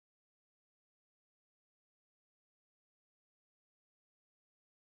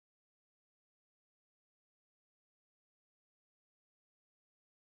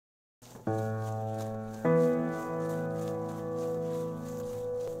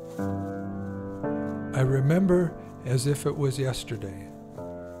I remember as if it was yesterday.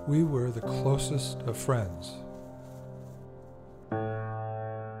 We were the closest of friends.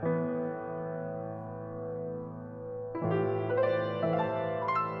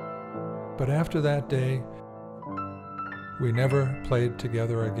 But after that day, we never played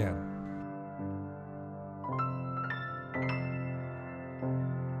together again.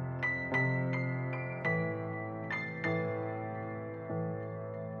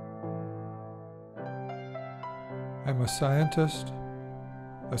 I'm a scientist,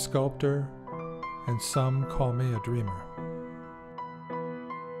 a sculptor, and some call me a dreamer.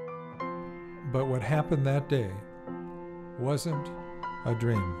 But what happened that day wasn't a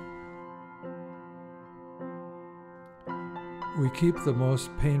dream. We keep the most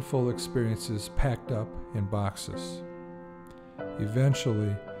painful experiences packed up in boxes.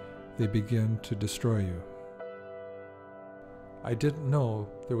 Eventually, they begin to destroy you. I didn't know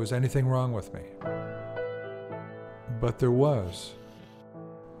there was anything wrong with me. But there was.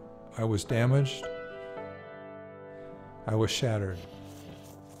 I was damaged. I was shattered.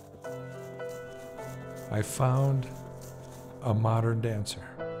 I found a modern dancer.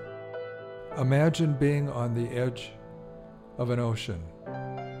 Imagine being on the edge of an ocean,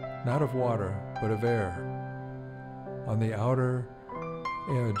 not of water, but of air, on the outer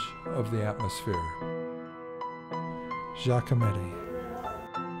edge of the atmosphere. Giacometti.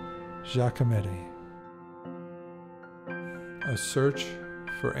 Giacometti. A search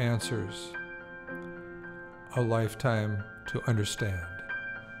for answers, a lifetime to understand.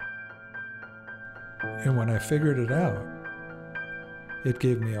 And when I figured it out, it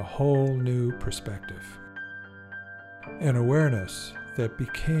gave me a whole new perspective, an awareness that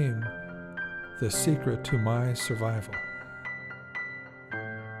became the secret to my survival.